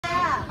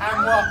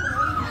And what?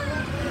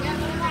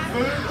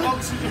 Food,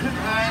 oxygen,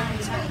 and...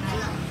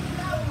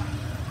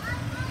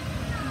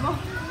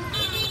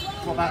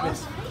 What about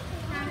this?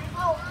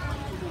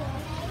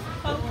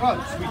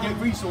 Clothes. We get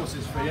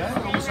resources for you.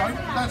 Also,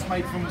 that's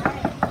made from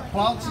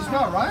plants as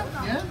well, right?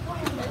 Yeah?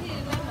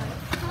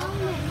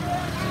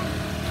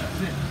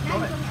 That's it.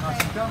 Got it.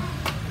 Nice and done.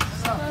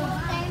 So,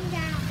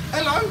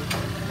 hello.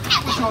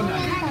 What's your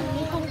name?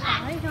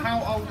 How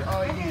old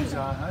are you,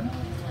 Zahan?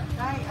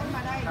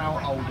 How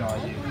old are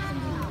you?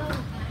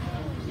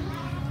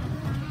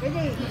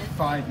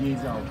 5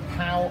 years old.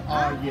 How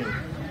are you?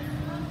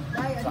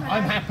 So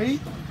I'm happy.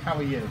 How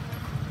are you?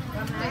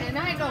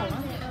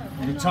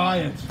 You're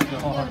tired.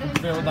 Oh, I can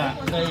feel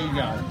that. There you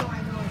go.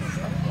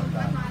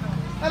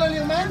 Hello,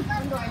 little man.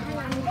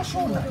 What's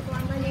your name?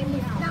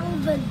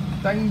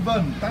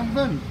 Dangbun.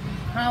 Dangbun.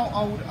 How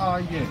old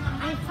are you?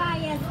 I'm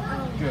 5 years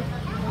old. Good.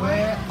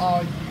 Where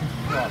are you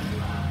from?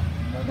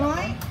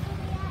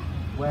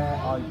 Where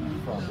are you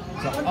from?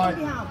 So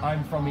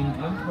I'm from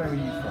England. Where are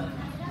you from?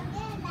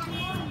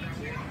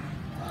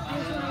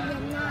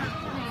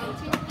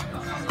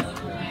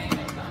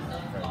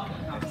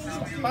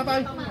 Bye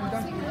bye.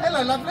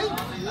 Hello, lovely.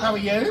 How are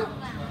you?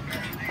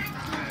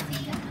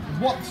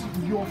 What's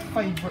your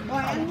favourite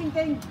colour?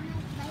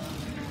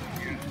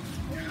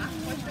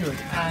 Good.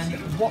 And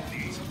what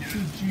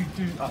did you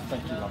do? Oh,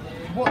 thank you, lovely.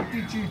 What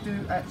did you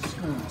do at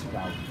school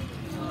today?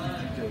 What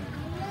did you do?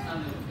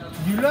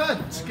 You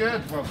learned.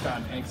 Good. Well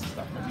done. Excellent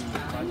stuff.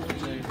 1,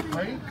 2,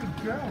 3. Good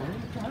girl.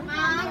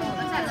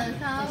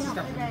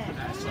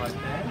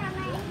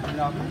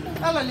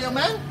 Hello, little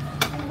man.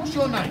 What's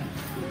your name?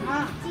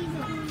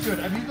 Good.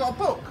 Have you got a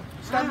book?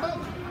 Stamp book?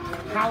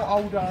 How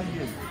old are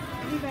you?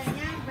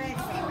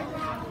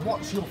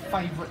 What's your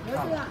favourite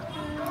colour?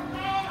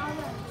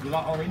 You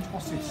like orange?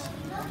 What's this?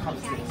 What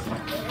colour's this?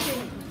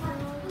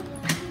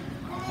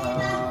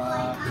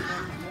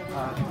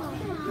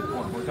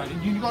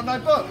 You got no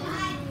book?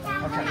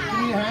 Okay, give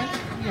me your hand.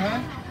 Give me your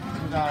hand.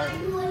 Go.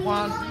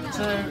 1, 2,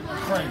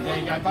 3. There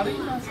you go, buddy.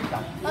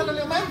 Hello,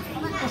 little man.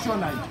 What's your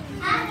name?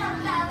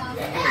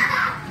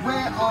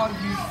 Where are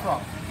you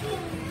from?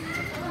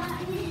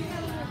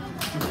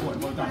 Good,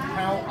 well done.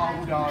 How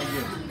old are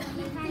you?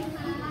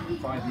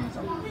 5 years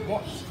old.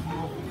 What's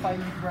your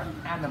favourite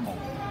animal?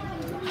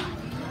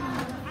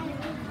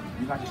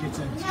 You like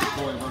kittens?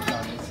 Boy, well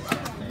done.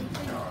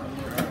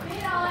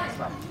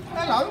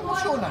 Hello,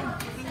 what's your name?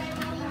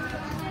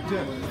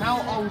 Good. How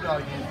old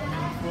are you?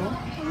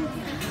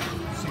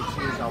 6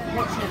 years old.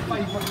 What's your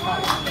favourite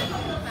colour?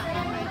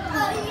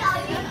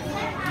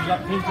 You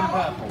like pink and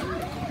purple?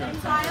 Good.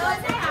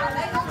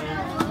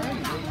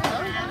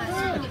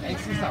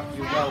 Excellent stuff.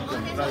 You're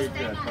welcome. Very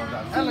good. Well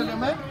done. Hello, little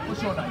man.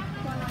 What's your name?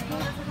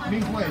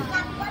 Minghui.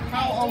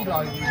 How old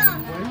are you,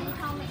 Minghui?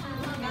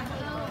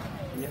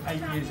 You're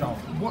 8 years old.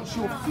 What's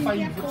your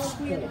favourite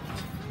sport?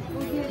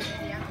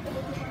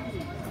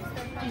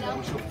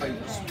 What's your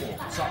favourite sport?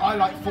 So I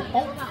like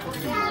football. What do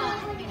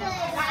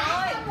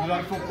you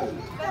like football?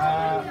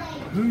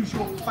 Who's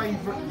your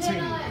favourite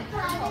team?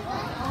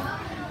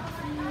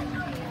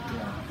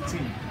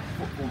 Team.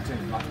 Football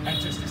team. Like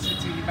Manchester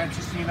City,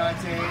 Manchester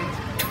United,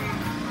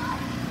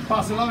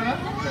 Barcelona.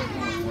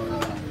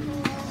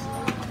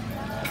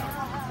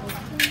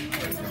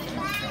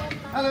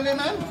 Hello there,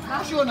 man.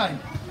 What's your name?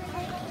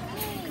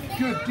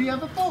 Good. Do you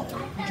have a book?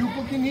 Is your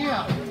book in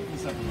here?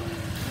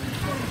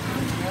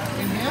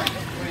 In here?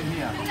 Or in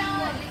here?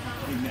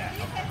 In there.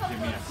 Okay, give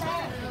me a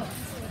second.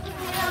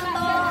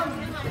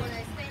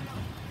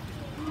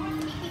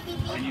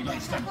 And you got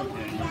your stamp book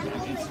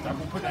there.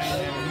 We'll put that in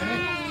there in a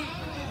minute.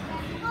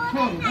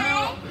 Cool.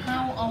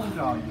 How old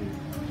are you?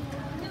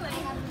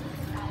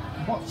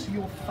 What's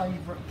your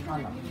favourite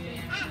colour?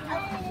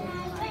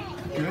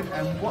 Good.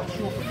 And what's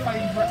your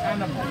favourite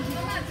animal?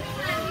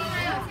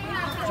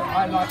 So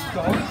I like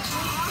dogs.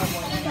 What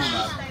do you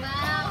like?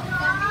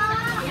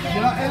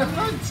 You like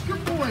elephants?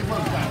 Good boy.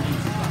 Well done.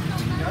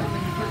 You know,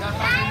 when you put that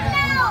back in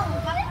there.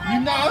 You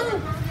know?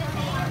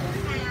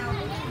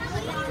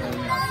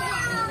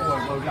 Good boy.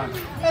 Well done.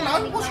 Hello.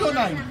 What's your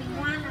name?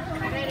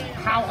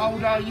 How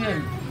old are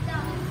you?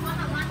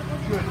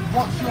 Good.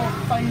 What's your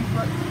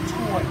favourite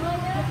toy?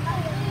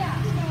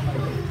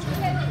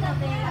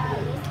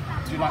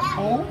 Do you like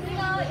ball?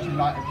 Do you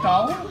like a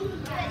doll?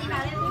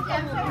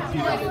 What do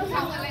you like?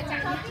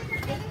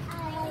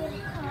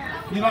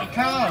 You like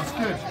cars?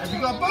 Good. Have you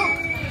got a book?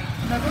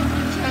 No book?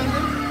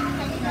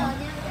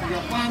 You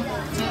got 1,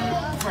 2,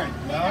 3.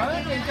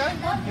 Alright, there you go.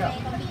 Yeah.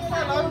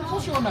 Hello,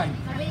 what's your name?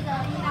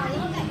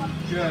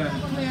 Good.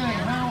 Yeah,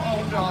 how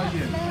old are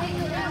you?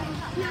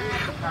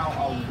 How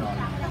old are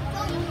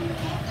you?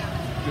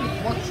 Good.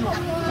 What's your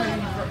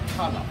favourite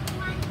colour?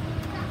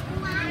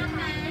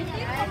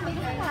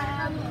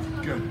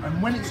 Good. And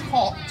when it's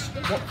hot,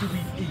 what do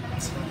we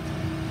eat?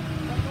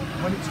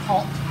 When it's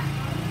hot,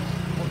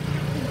 what do we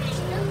eat?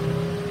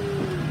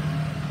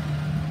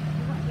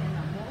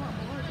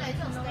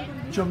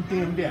 Trong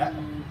tiền địa,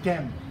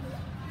 kem.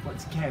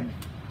 What's kem?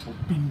 Or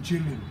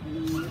binjilin.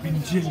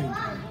 Binjilin.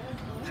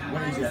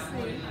 What is it?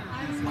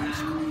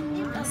 Ice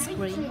cream. Ice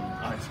cream.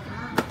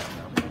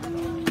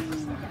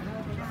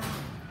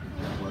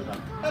 Well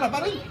done. Hello,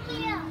 buddy.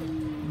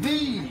 V.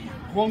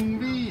 Huang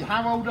V.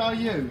 How old are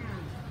you?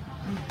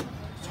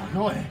 So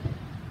annoying.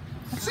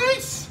 What's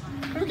this?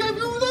 Who gave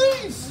you all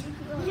these?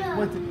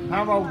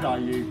 How old are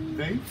you,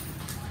 V?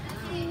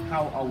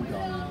 How old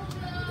are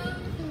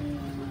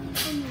you?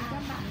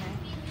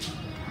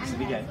 Say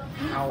it again.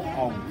 How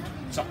old?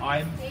 So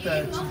I'm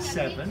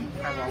 37.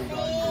 How old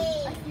are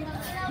you?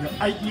 You're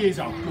 8 years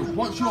old. Good.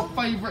 What's your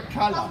favourite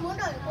colour?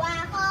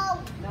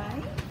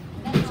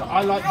 So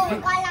I like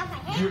pink.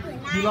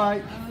 You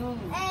like?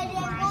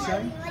 What did you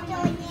say?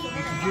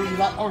 You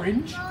like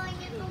orange?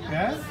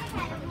 Yeah.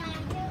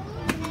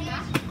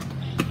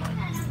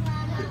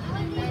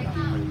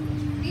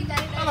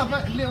 Hello,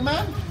 little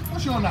man.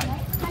 What's your name?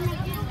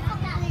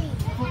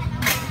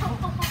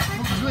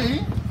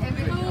 Fuxui?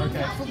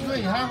 Okay,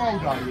 Fuxui, how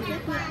old are you?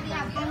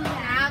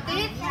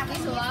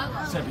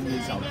 7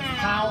 years old.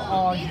 How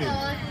are you?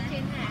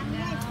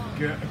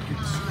 Good,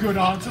 good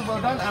answer,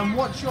 well done. And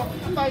what's your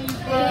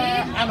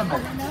favourite animal?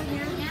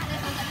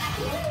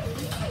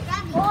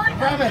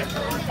 Rabbit.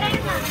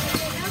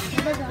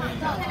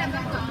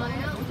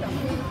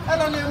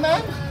 Hello, little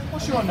man.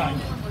 What's your name?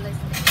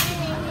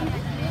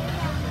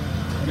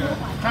 Good.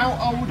 How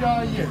old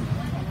are you?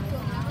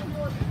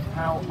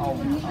 How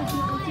old are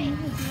you?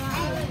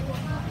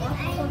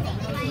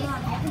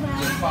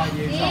 You're 5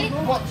 years old.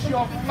 What's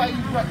your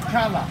favourite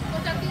colour?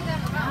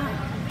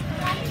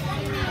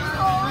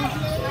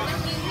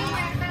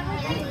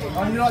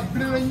 Oh, you like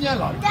blue and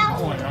yellow?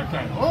 Oh,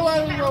 okay. Oh,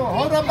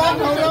 hold on,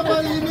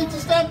 man. You need to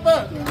stand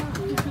up.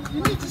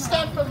 You need to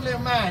stand up, little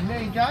man.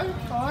 There you go.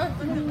 All right.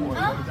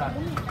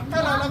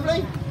 Hello,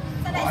 lovely.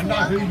 Oh, I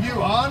know who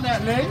you are,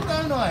 Natalie,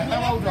 don't I?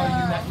 How old are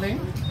you, Natalie?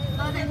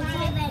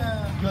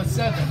 You're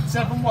 7.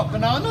 7 what?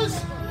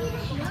 Bananas?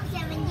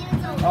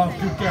 Oh,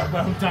 good girl.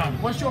 Well done.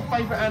 What's your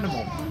favourite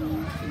animal?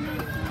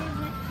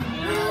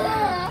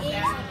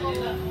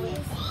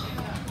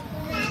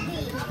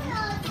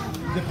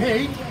 The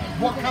pig?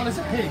 What colour's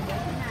a pig?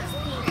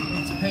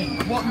 It's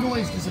pink. What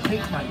noise does a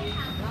pig make?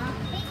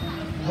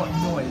 What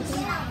noise?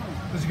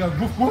 Does it go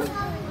woof woof?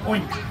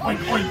 Oink,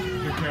 oink, oink.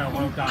 Good girl,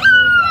 well done.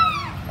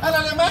 Hello,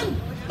 little man.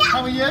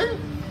 How are you?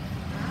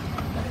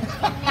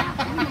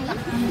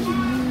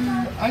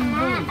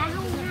 Angry.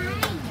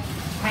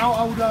 How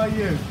old are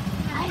you?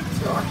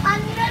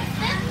 I'm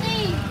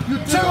 250.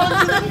 You're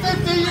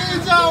 250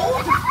 years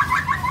old?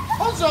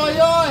 What's I?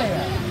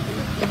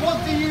 What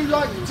do you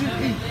like to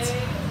eat?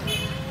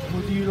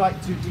 What do you like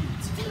to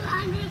eat?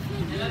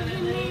 250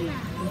 vanilla.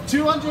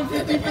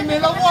 250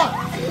 vanilla what?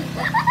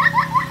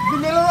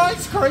 Vanilla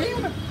ice cream?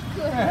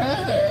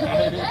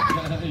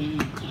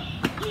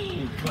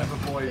 Clever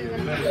boy, you.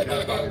 There you go,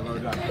 buddy. Well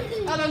done.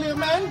 Hello, little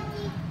man.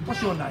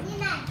 What's your name?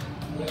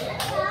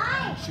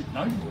 I should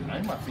know your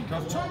name. I think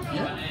I've told you.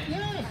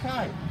 Yeah,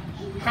 Kai.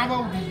 How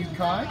old are you,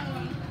 Kai?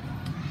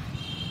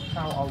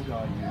 How old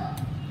are you?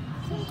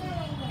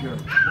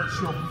 Good.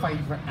 What's your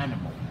favourite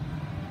animal?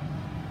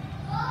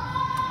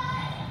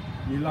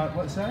 You like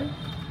what, say?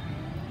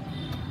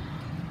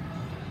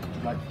 Do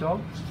you like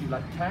dogs? Do you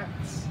like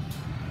cats?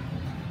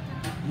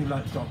 You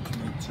like dogs,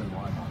 me too. I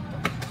like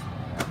dogs.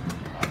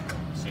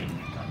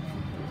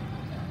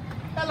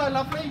 Hello,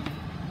 lovely.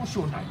 What's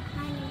your name?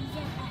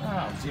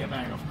 Oh,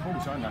 Ziabang, of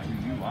course, I know who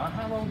you are.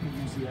 How old are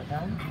you,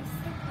 Ziabang?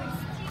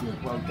 Good,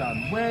 well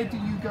done. Where do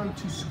you go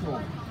to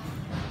school?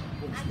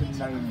 What's the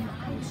name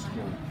of your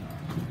school?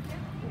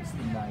 What's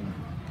the name?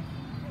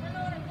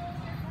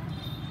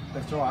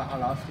 That's all right,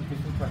 I'll ask a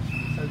different question.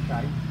 It's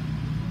okay.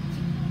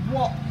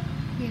 What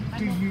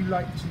do you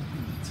like to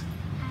eat?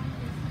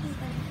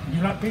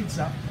 You like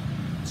pizza?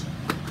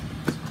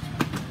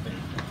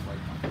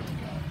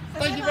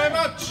 Thank you very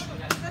much.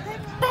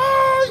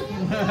 Bye.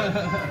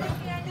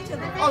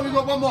 Oh, we've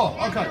got one more.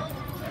 Okay.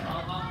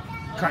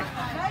 Okay.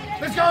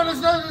 Let's go.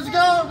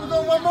 We've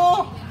got one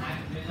more.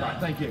 Right,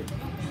 thank you.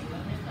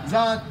 Is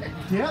that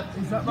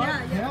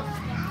right? Yeah.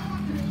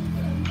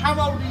 How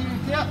old are you,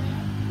 Kip?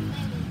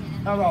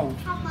 How old?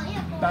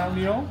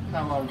 Daniel,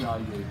 how old are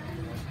you?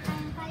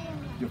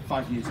 You're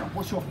 5 years old.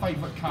 What's your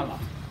favourite colour?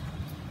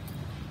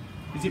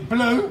 Is it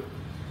blue?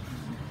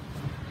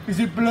 Is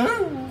it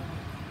blue?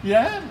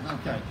 Yeah?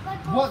 Okay.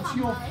 What's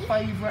your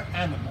favourite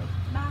animal?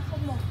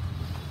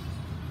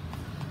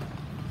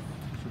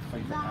 What's your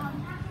favourite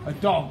animal? A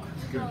dog.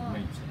 Good, me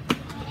too.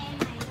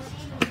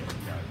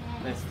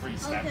 There's 3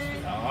 steps.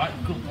 Alright,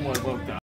 good boy, well done.